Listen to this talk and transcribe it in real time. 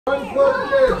Run Club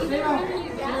kids. Come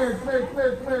here.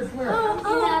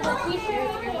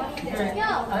 Okay,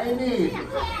 I need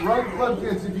Run Club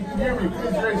kids. If you can hear me,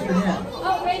 please raise your hand.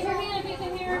 Oh, raise your hand if you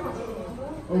can hear.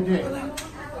 Okay,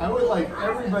 I would like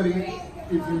everybody,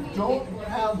 if you don't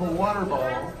have a water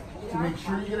bottle, to make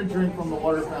sure you get a drink from the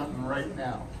water fountain right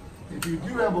now. If you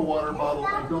do have a water bottle,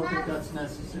 I don't think that's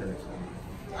necessary.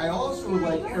 I also would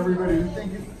like everybody who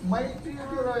think it might be a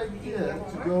good idea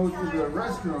to go to the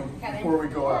restroom before we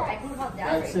go out.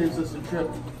 That saves us a trip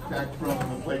back from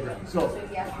the playground. So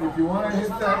if you want to hit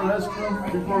that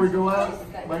restroom before we go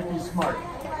out, might be smart.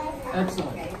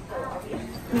 Excellent.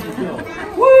 Good deal.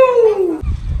 Woo!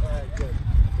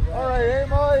 All right, hey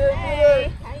Molly, hey Peter.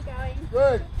 Hey, how you going?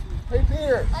 Good. Hey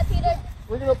Peter. Hi Peter.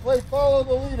 We're going to play follow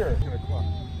the leader.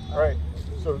 All right,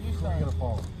 so who's going to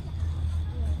follow?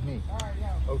 Me.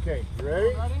 Okay, you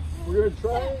ready? We're going to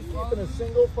try and keep in a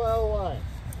single file line.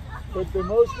 But the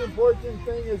most important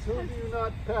thing is who do you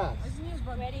not pass?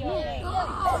 Ready?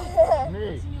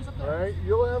 Me. All right,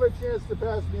 you'll have a chance to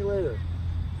pass me later.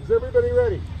 Is everybody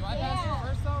ready? Do I pass you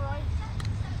first though, right?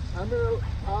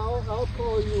 I'll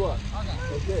call you up.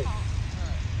 Okay.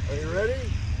 Are you ready?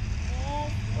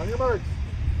 On your marks.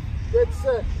 Get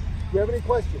set. Do you have any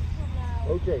questions?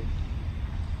 Okay.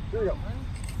 Here we go.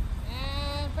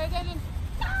 And pay attention.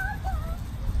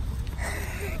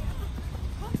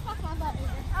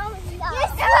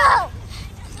 Yes, go!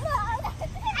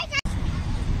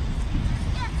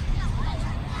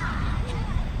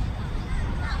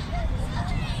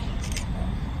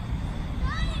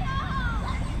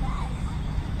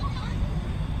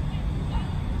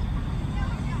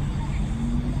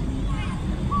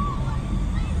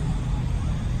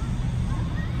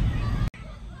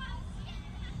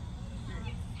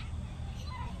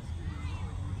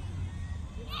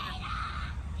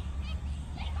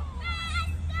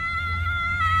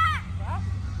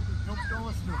 Don't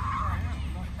listen to him.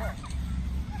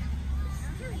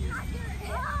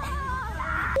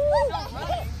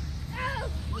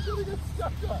 You're gonna get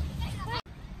stuck up.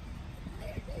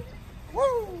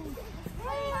 Woo!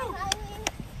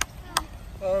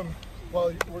 Well,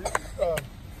 we're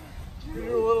do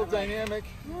a little dynamic.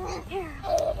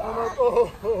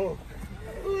 Oh,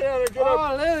 Liliana, get up.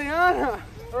 Oh, Liliana.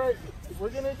 All right, we're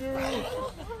gonna do.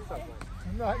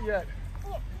 Not yet.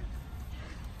 All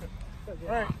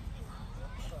right.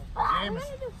 James.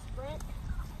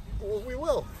 Well, we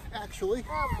will, actually.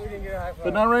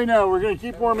 But not right now. We're going to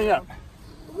keep warming up.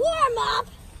 Warm up!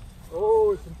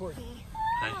 Oh, it's important.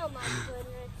 Oh my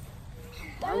goodness.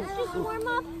 That was just warm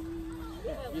up?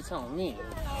 You telling me?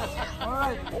 All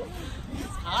right.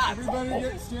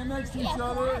 Everybody stand next to each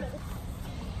other.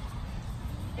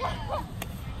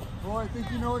 Oh, I think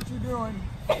you know what you're doing.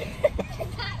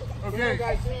 Okay.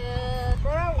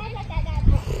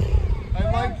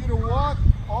 I'd like you to walk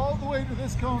all the way to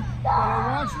this cone, but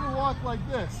I want you to walk like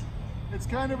this. It's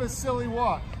kind of a silly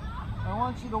walk. I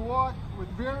want you to walk with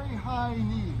very high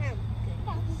knees.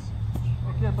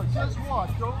 Okay, but just walk,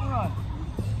 don't run.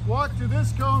 Walk to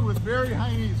this cone with very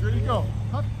high knees. Ready, go.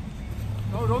 Up.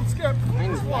 No, don't skip.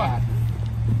 Just walk.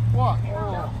 Walk.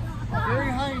 Very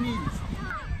high knees.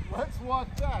 Let's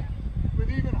walk back with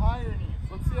even higher knees.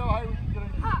 Let's see how high we can get on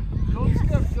your knees. Don't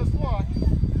skip, just walk.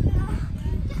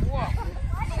 Walk.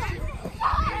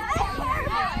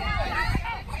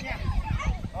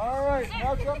 All right,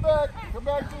 now come back. Come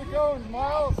back to the cone,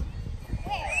 Miles.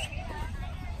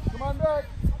 Come on back.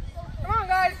 Come on,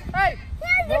 guys. Hey.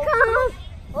 No,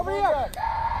 Over here. back.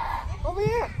 Over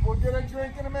here. We'll get a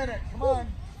drink in a minute. Come on.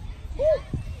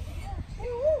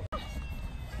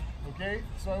 Okay,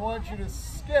 so I want you to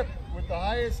skip with the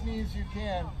highest knees you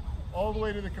can all the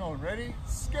way to the cone. Ready?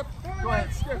 Skip. Go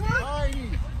ahead. Skip. High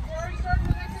knees.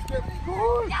 Skip.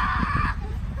 Good.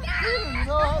 You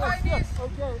know how to skip.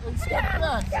 Okay, and skip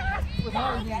back with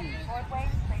high knees.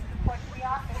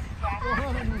 Don't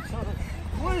run into each other.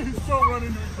 Please don't run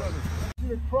into each other. You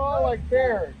to crawl like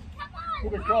bears to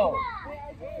the cone.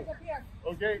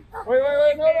 Okay.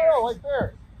 Wait. No. Like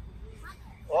bears.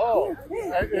 Oh,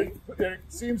 it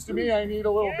seems to me I need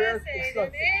a little bear stuff.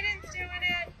 Aiden's doing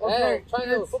it. Okay, Hey, trying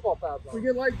to do a football foul. we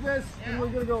get like this, and we're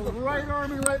going to go right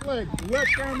arm and right leg,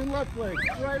 left arm and left leg,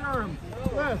 right arm,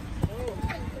 left.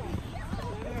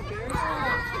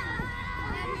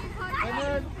 And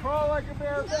then crawl like a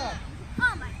bear back.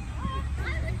 Oh my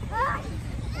God.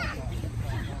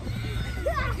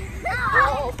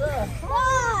 Crawl back.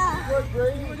 Good,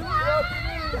 Brady. Get up your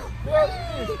knees. Get up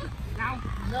your knees.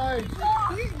 Nice.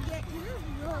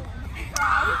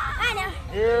 I know.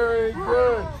 Very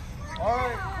good. All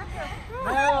right.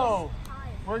 Now,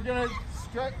 we're going to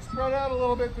spread out a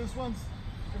little bit. This one's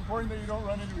important that you don't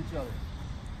run into each other.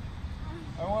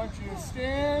 I want you to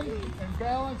stand and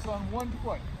balance on one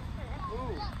foot.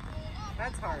 Ooh,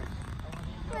 that's hard.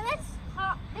 Well, that's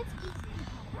hot. That's easy.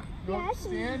 Go Yeah,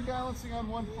 stand balancing on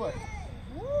one foot.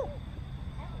 Woo.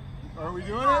 Are we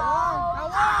doing it?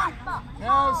 Oh,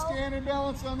 Now stand and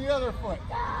balance on the other foot.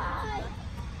 Alright,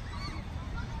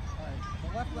 the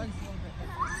left leg's a little bit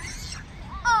different.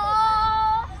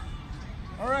 oh.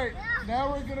 All right,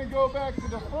 now we're gonna go back to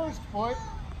the first foot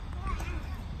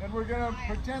and we're gonna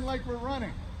pretend like we're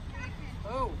running.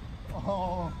 Oh.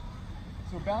 Oh,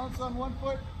 so balance on one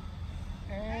foot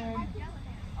and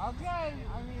Okay, I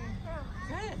mean,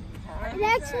 good. It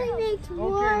actually makes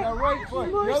more. okay, now right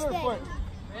foot, more the other steady. foot.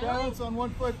 Balance on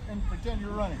one foot and pretend you're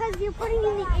running. Because you're putting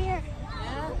in the air.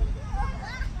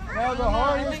 Now the I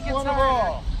hardest think it's one of harder.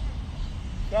 all.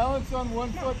 Balance on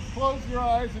one foot, close your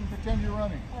eyes and pretend you're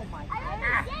running. Oh my God.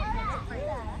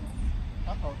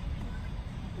 Uh-oh.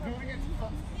 Do it again.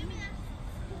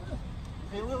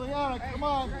 Hey Liliana, come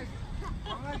on.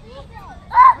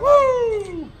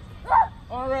 Woo!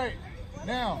 All right,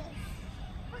 now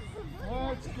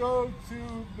let's go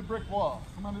to the brick wall.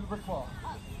 Come on to the brick wall.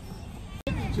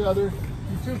 Kick each other.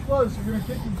 You're too close. You're gonna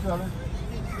kick each other.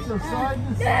 So side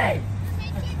to side.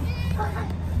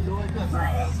 Go like this.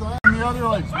 Side and the other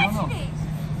legs. No.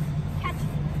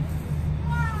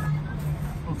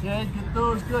 Okay, get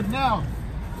those good. Now,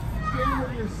 stand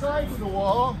with your side to the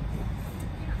wall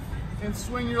and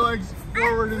swing your legs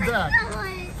forward and back.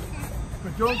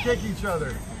 But don't kick each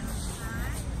other.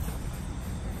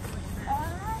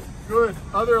 Good.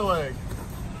 Other leg.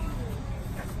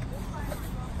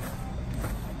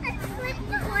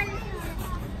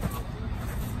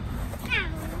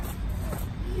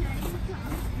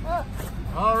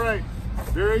 All right.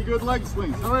 Very good leg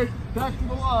swings. All right, back to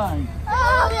the line.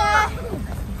 Oh, yeah.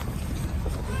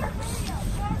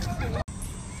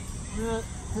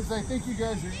 Because I think you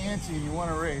guys are antsy and you want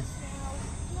to race.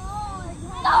 No.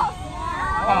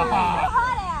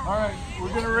 All right, we're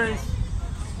going to race.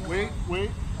 Wait. Hey,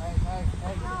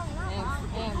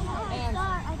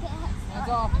 hands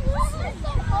off.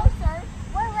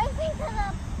 We're racing to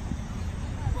the...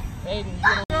 Aiden, you No,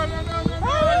 I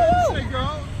didn't say go.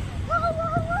 Go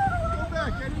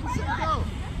back, I didn't say go.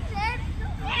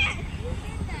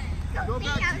 Go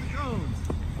back to the cones.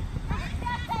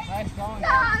 nice going.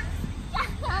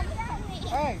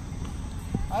 Hey,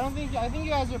 I think you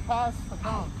guys are past the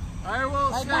cone. I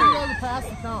will I think you guys say, are past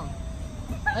the cone.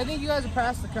 I think you guys are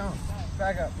past the cone.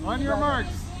 Back up. on your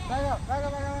marks. Back up.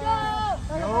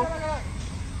 Nope.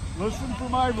 Listen for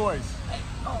my voice.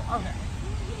 Oh, okay.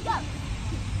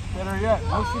 Better yet,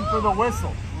 listen for the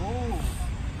whistle.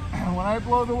 When I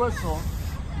blow the whistle,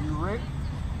 you rate.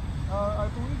 I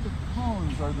believe the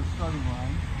cones are the starting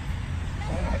line.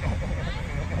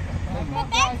 Back up,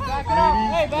 guys. Back it up.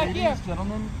 Hey, back ladies, here.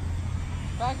 gentlemen,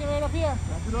 Back it right up here.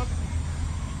 back it up.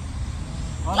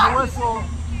 On the whistle,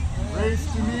 race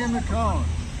to me in the cone.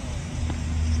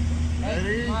 Hey,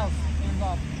 Ready? Miles, hands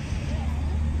off.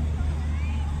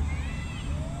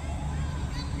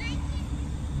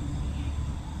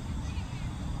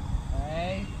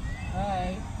 Hey.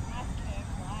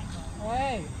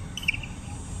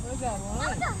 Where's that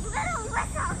line?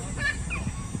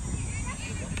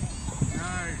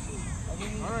 Nice. I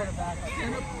think you All need to right. put it back up.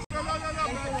 Stand up. No, back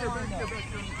here.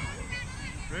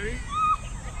 Ready?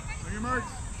 On your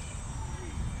marks.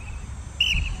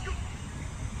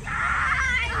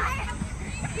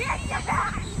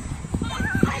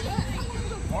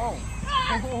 Whoa.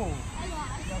 Oh.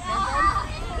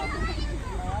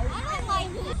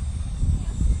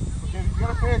 Okay, you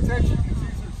gotta pay attention because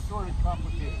these are sort of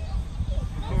complicated.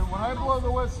 Okay, when I blow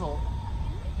the whistle,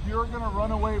 you're gonna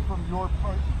run away from your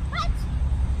partner.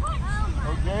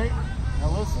 Okay? Now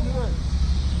listen to this.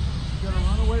 You're gonna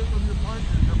run away from your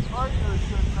partner. Your partner is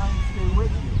gonna try and stay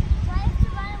with you.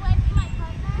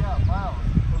 Yeah, Miles.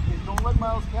 Okay, don't let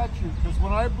Miles catch you because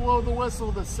when I blow the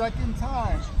whistle the second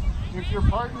time, if your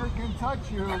partner can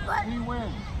touch you, he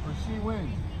wins or she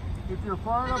wins. If you're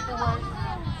far enough away,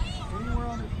 anywhere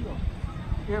on the field,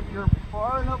 if you're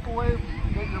far enough away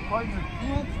that your partner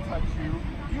can't touch you,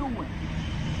 you win.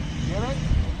 Get it?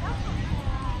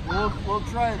 We'll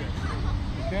try this.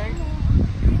 Okay?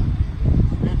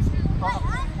 It's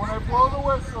when I blow the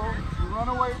whistle, you run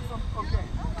away from. Okay.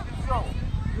 So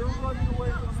you're running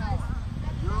away from Alex.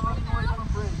 You're running away from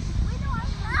Briggs.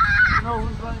 You know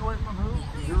who's running away from who?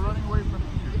 You're running away from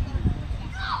Peter.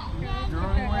 You're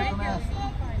running away from Ashley.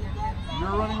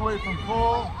 You're running away from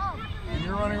Cole, and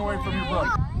you're running away from your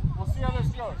brother. We'll see how this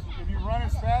goes. If you run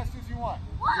as fast as you want,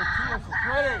 you get 2 whistles.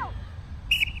 Ready?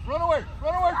 Run away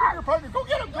from your partner. Go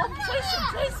get him. Go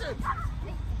chase him.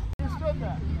 Understood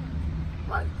that?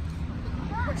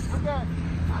 Come back.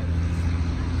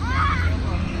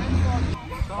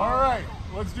 All right,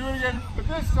 let's do it again. But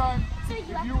this time,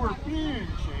 if you were being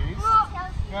chased,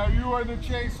 now you are the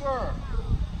chaser.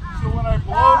 So when I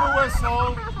blow the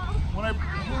whistle, when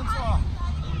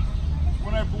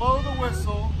I blow the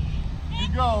whistle, you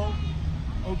go,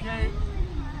 okay?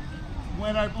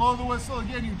 When I blow the whistle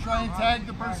again, you try and tag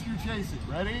the person you're chasing.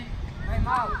 Ready? Hey,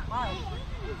 Miles.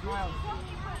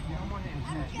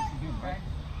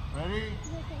 Ready?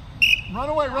 Run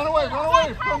away from your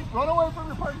partner. Run away.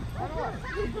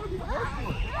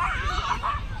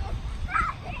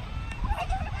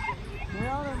 Stay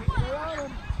on him.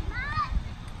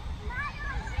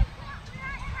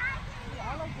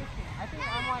 I like this game. I think I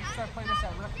might start playing this at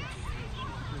rugby.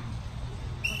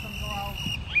 Let them go out.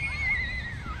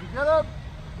 You get up.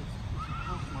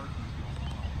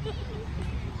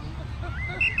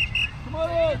 Come on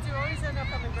in. You always end up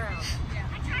on the ground.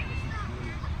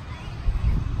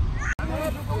 Come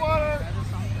the water.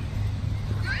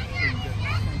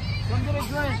 Come get a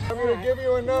drink. I'm going to give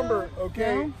you a number,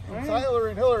 okay? And Tyler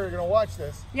and Hillary are going to watch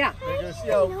this. Yeah. They're going to see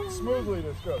how smoothly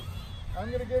this goes. I'm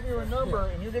going to give you a number,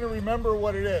 and you're going to remember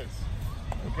what it is,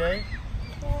 okay?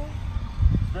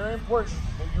 It's very important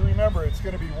that you remember. It's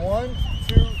going to be 1,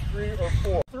 2, 3, or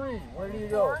 4. 3, where do you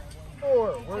go?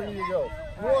 4, where do you go?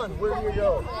 1, where do you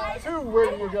go? 2, where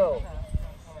do you go?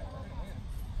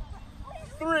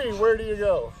 3, where do you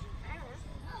go?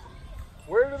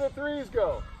 Where do the 3s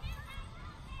go?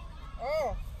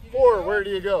 Oh. 4, where do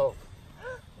you go?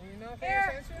 You're not paying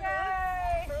attention?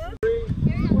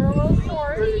 3. We're a little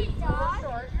short. 3. Team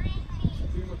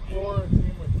with 4, a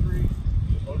team with 3.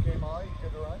 Okay, Molly, you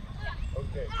good to run?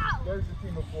 Okay, there's the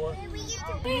team of 4.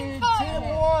 We need team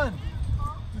 1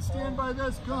 to stand by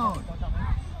this cone.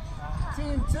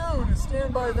 Team 2 to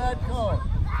stand by that cone.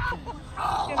 It's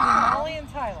going to be Molly and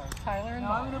Tyler. Tyler and Now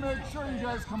Molly. I'm going to make sure you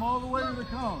guys come all the way to the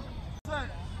cone. Set.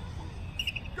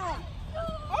 Go!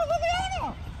 Oh,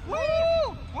 Liliana! Woo!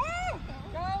 Woo!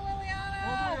 Go,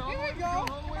 Liliana! Here we go! Come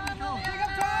on, Liliana! Pick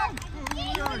up time! Here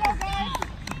we go, guys!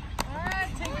 All right,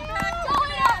 take it back. Go!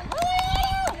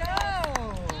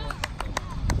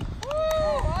 Woo!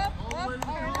 Up, up.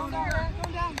 All right, go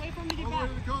down. Wait for him to get back.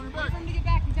 Wait for him to get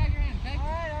back and tag your hand, okay? All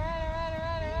right.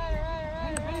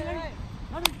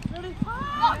 Ready?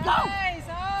 Go! Nice!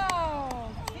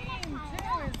 Oh! Team 2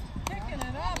 is picking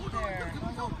it up there.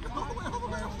 Go,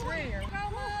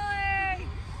 Molly!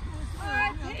 All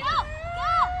right, Peter!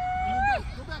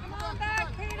 Come on back,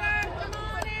 Peter! Come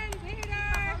on in, Peter!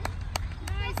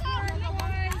 Nice work,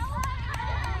 boys! All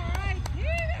right,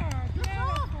 Peter!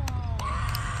 Beautiful!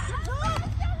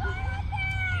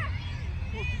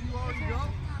 Did you already go?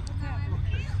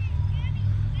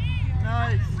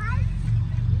 Nice.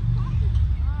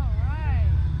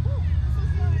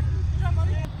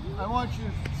 I want you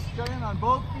to stand on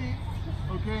both feet,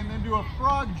 okay, and then do a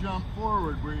frog jump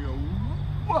forward where you go,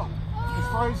 whoa, as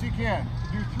far as you can.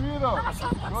 Do 3 of those.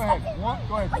 Go ahead.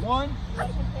 1,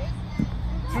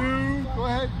 2, go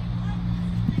ahead.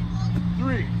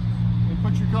 3, and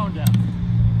put your cone down.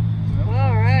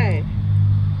 All right.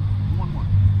 1 more.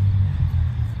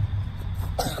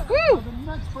 Woo! The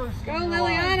next person. Go, in the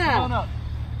line, Liliana. come on up.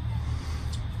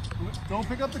 Don't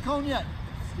pick up the cone yet.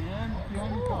 Stand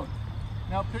behind your cone.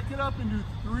 Now pick it up and do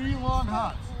 3 long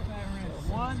hops.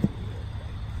 1,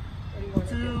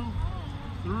 2,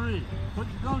 3. Put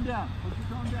your cone down. Put your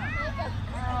cone down.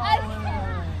 Right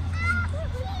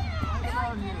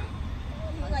about here.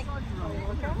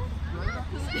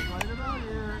 Right about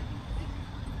here.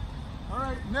 All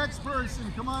right, next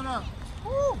person, come on up.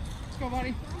 Woo! Let's go,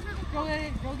 buddy. Go get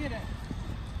it. Go get it.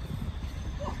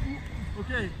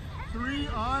 Okay, 3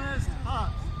 honest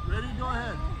hops. Ready? Go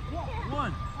ahead.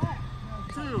 1,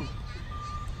 2,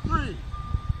 3.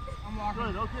 I'm walking.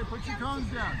 Good. Okay, put your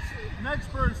cones down. Next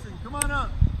person, come on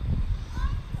up.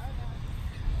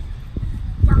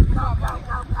 Good job, buddy.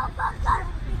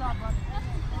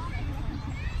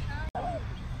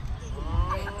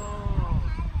 Oh.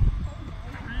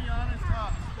 3 honest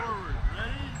hops forward.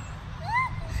 Ready?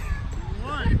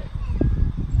 1,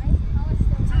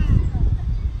 2.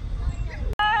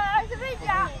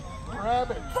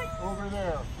 Rabbit over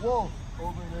there. Wolf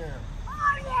over there.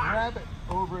 Rabbit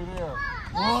over there.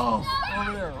 Wolf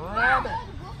over there. Rabbit.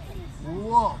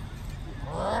 Wolf.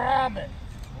 Rabbit.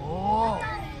 Wolf.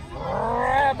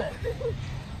 Rabbit.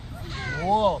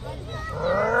 Wolf.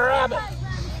 Rabbit.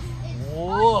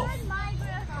 Wolf.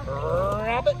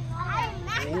 Rabbit.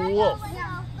 Wolf.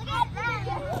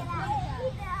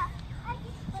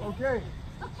 Okay.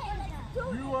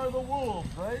 You are the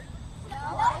wolves, right?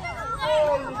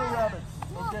 Oh, you're the rabbits.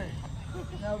 Okay.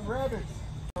 Now, rabbits,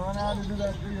 run out and do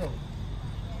that drill.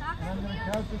 and I'm going to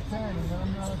count to 10, and then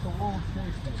I'm going to let the wolves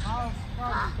chase you. I'll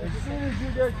start. As soon as you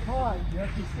get caught, you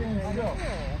have to stand still.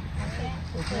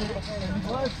 Okay?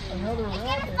 Unless another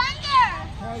rabbit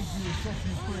tags you and sets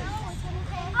you free.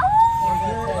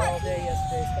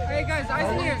 Hey guys, eyes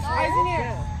and ears, eyes and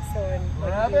ears.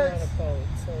 Rabbits,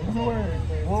 run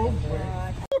away. Wolves, wait.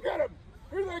 Look at them!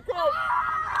 Here they go!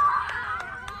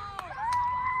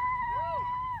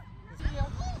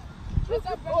 What's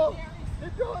up, Oh,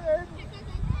 keep going, Aiden.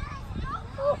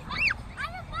 Oh.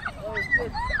 Oh,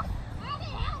 good.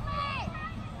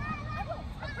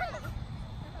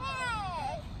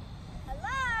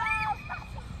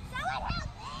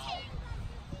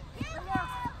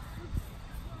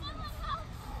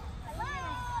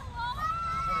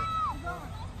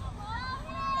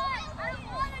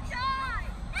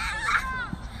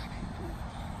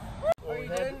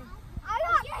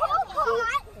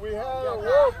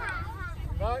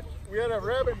 We had a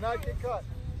rabbit not get caught.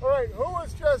 All right, who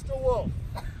was just a wolf?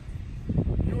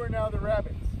 You are now the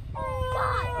rabbits.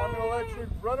 I'm going to let you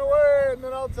run away, and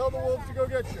then I'll tell the wolves to go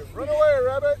get you. Run away,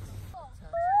 rabbits.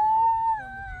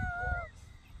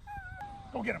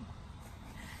 Go get him.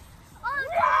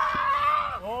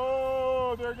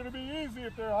 Oh, they're going to be easy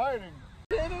if they're hiding.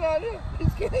 He's getting out here.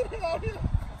 He's getting out here.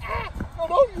 No,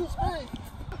 don't use me.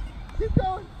 Keep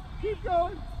going. Keep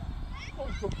going. Oh,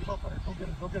 don't give up on her. Go get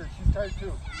her. Go get her. She's tired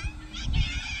too.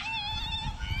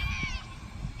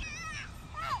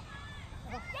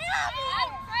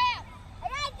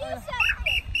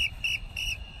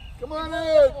 Come on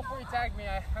in. Before you tagged me,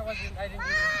 I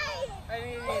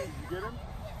didn't even. You get him?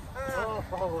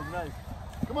 Oh, nice.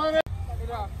 Come on in. Good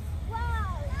job.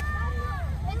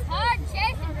 It's hard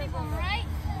chasing people, right?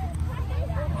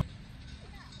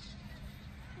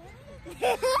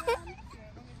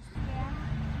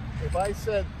 If I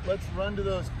said, let's run to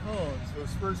those cones,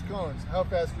 those first cones, how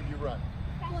fast would you run?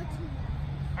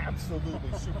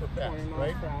 Absolutely super fast,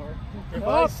 right? If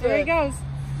I said, There he goes.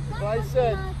 If I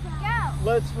said,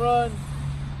 let's run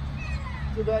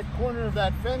to that corner of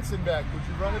that fence and back, would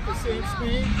you run at the same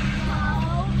speed?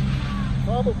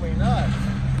 Probably not.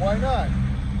 Why not?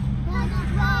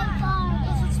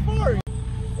 Because it's far.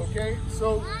 Okay,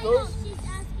 so those,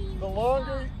 the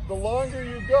longer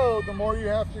you go, the more you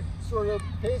have to sort of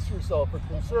pace yourself or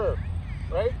conserve,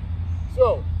 right?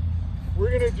 So we're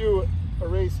going to do a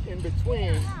race in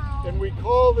between, and we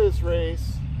call this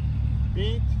race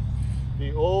Beat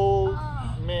the Old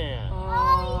Man.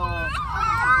 All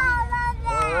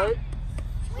right?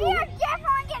 We are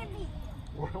definitely gonna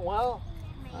be. Well,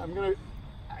 I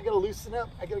gotta loosen up.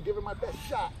 I gotta give it my best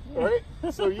shot. All right?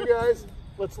 So you guys,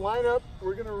 let's line up.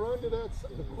 We're gonna run to the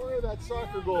corner of that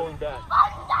soccer goal and back.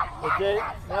 Okay?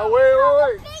 Now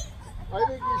wait. I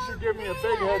think you should give me a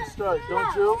big head start,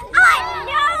 don't you?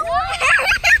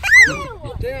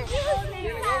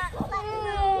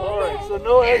 All right, so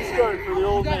no head start for the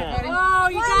old man. Oh,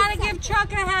 you gotta give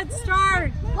Chuck a head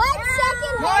start. 1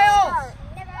 second. Miles!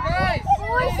 Guys!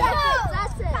 4 seconds.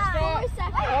 That's it. 4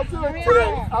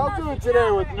 seconds. I'll do it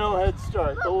today with no head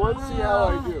start, but let's see how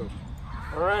I do.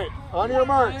 All right, on your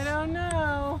marks. I don't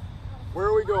know. Where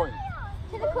are we going?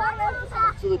 To the corner of the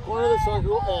soccer. To the corner of the soccer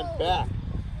goal and back.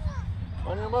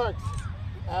 On your marks.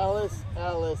 Alice.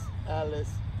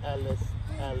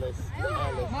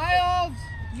 Miles!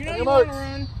 You know On you your want marks. to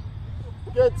run.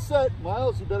 Get set.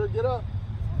 Miles, you better get up.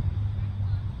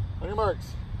 On your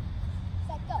marks.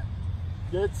 Set, go.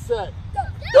 Get set. Go.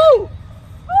 Go!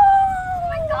 Oh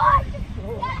my God.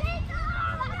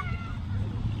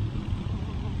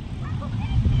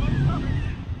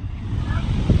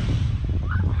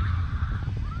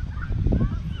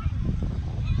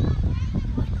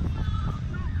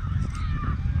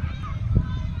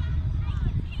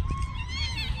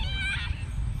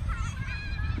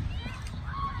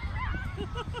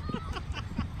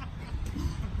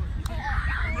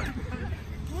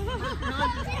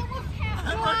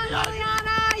 Come on,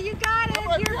 Liliana, you got it.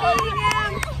 You're beating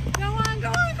him. Go on.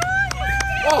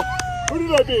 Oh, who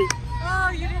did I beat? Oh,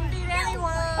 you didn't beat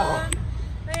anyone. Oh.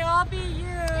 They all beat you.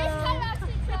 This time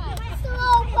actually try.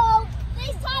 Slow-mo.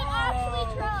 This time actually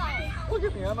try. Look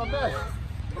at me, I'm a mess.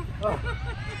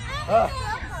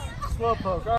 Slow poke.